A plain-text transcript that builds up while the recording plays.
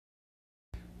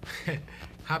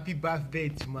Happy birthday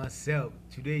to myself.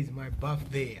 Today is my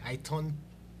birthday. I turned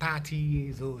 30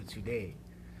 years old today.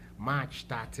 March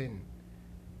 13,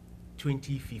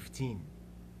 2015.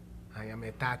 I am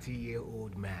a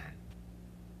 30-year-old man.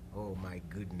 Oh my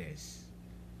goodness.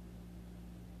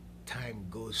 Time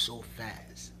goes so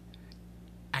fast.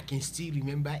 I can still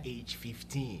remember age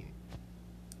 15.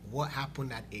 What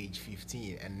happened at age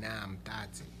 15 and now I'm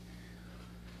 30.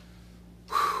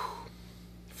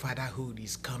 Fatherhood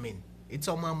is coming. It's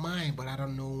on my mind, but I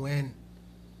don't know when.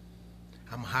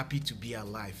 I'm happy to be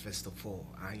alive, first of all.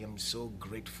 I am so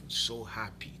grateful, so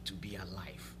happy to be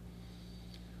alive.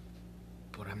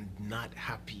 But I'm not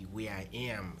happy where I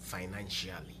am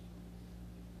financially.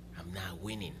 I'm not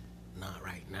winning, not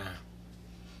right now,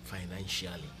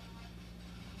 financially.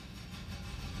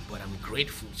 But I'm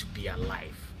grateful to be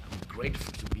alive. I'm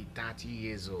grateful to be 30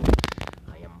 years old.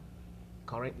 I am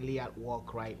currently at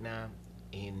work right now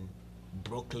in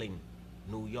Brooklyn,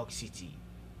 New York City,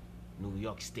 New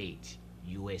York State,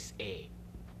 USA.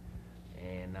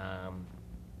 And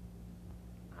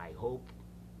I hope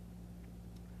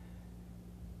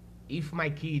if my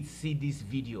kids see this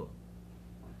video,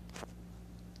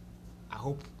 I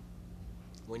hope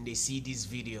when they see this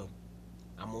video,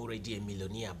 I'm already a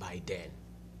millionaire by then.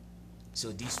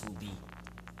 So this will be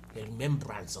a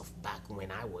remembrance of back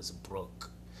when I was broke,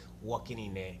 working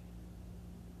in a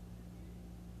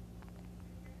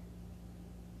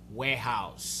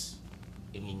warehouse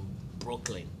in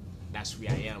Brooklyn. That's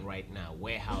where I am right now.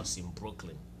 Warehouse in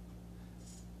Brooklyn.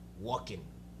 Working.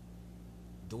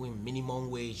 Doing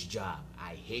minimum wage job.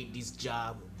 I hate this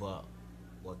job, but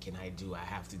what can I do? I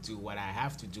have to do what I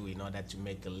have to do in order to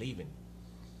make a living.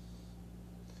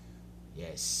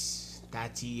 Yes.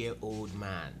 30-year-old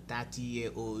man.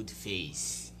 30-year-old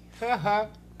face.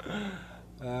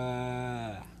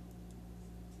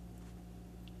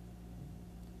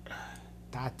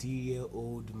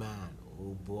 30-year-old man.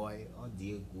 Oh boy, oh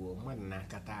dear God, man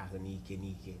nakata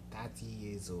nike 30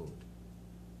 years old.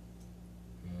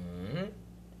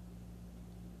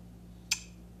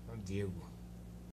 Oh dear God.